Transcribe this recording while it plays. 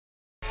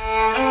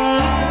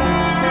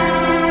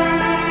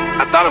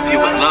thought of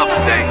you with love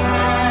today,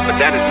 but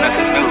that is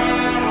nothing new.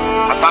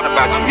 I thought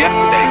about you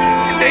yesterday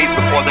and days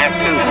before that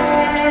too.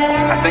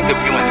 I think of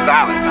you in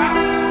silence.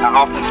 I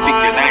often speak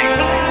your name.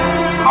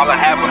 All I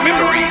have are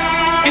memories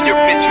in your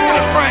picture in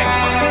a frame.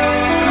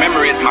 The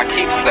memory is my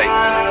keepsake,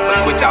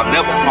 with which I'll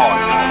never part.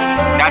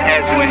 God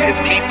has you in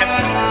his keeping.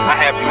 I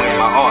have you in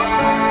my heart.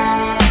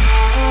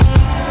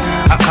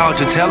 I called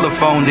your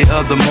telephone the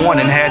other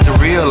morning, had to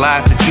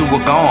realize that you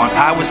were gone.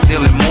 I was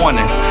still in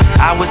mourning.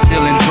 I was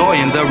still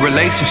enjoying the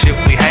relationship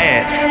we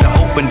had, the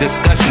open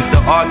discussions,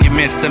 the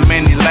arguments, the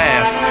many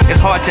laughs.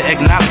 It's hard to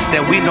acknowledge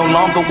that we no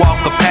longer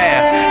walk a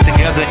path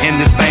together in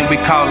this thing we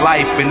call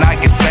life, and I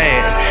get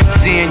sad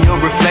seeing your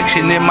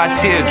reflection in my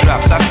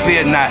teardrops. I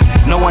fear not,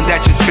 knowing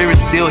that your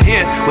spirit's still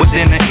here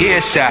within an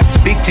earshot.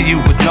 Speak to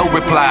you with no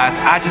replies.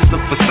 I just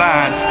look for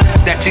signs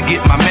that you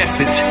get my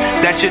message,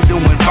 that you're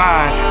doing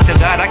fine. To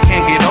God, I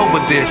can't get over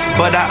this,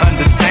 but I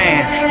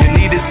understand you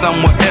need it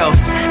somewhere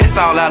else. It's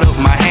all out of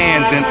my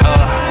hands, and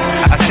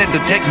I sent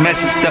a text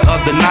message the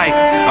other night.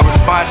 A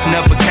response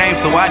never came,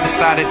 so I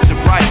decided to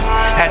write.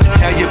 Had to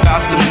tell you about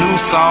some new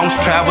songs,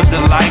 travel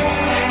delights,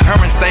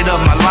 current state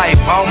of my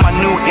life, all my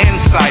new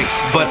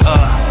insights. But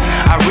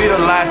I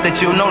realized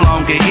that you're no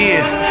longer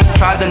here.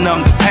 Tried to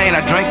numb the pain,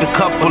 I drank a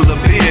couple of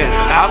beers.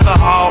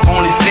 Alcohol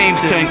only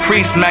seems to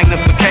increase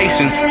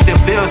magnification. Still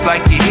feels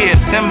like you're here,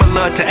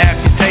 similar to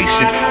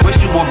amputation. Wish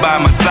you were by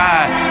my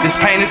side, this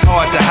pain is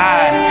hard to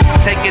hide.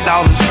 Take it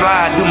all in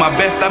stride, do my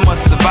best, I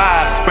must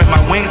survive. Spread my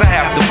wings, I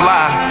have to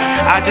fly.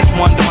 I just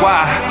wonder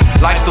why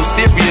life's so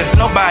serious,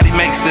 nobody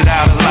makes it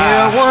out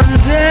alive. Yeah, one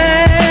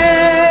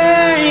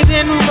day,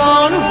 then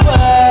gone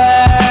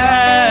away.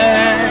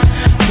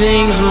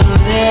 Things will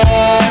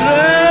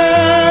never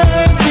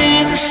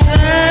be the same.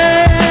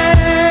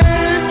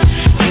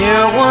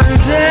 Here one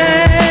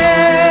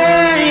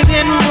day,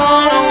 then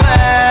gone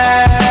away,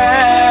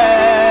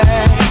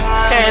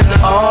 and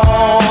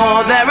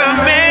all that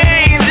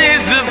remains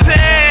is the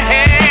pain.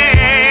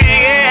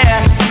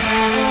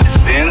 Yeah.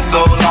 It's been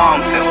so long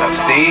since I've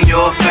seen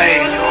your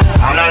face.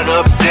 I'm not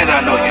upset,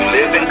 I know you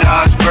live in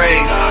God's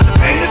grace. The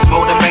pain is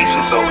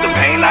motivation, so the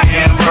pain I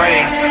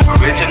embrace.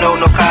 Original,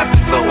 no copy,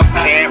 so I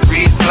can't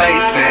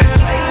replace it.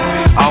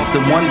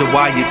 Often wonder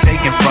why you're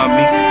taken from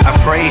me. I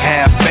pray,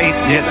 have faith,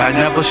 yet I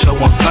never show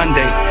on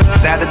Sunday,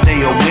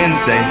 Saturday or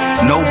Wednesday.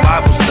 No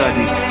Bible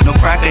study, no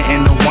cracker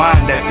in the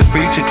wine that the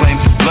preacher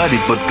claims is bloody.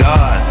 But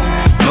God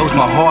knows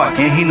my heart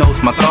and he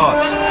knows my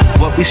thoughts.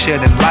 What we shared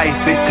in life,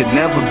 it could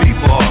never be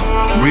bought.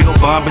 Real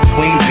bond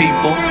between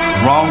people,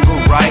 wrong or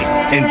right.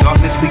 In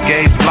darkness we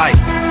gave light,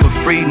 for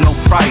free no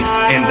price.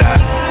 And I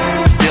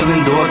still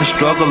endure the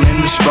struggle and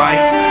the strife.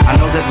 I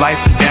know that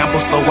life's a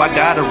gamble, so I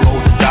gotta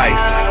roll the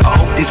dice. I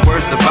hope these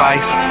words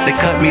suffice, they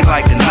cut me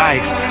like a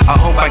knife. I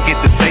hope I get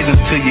to say them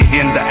to you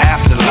in the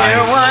afterlife.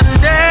 Here one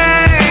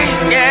day,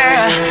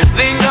 yeah,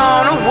 they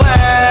gone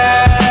away.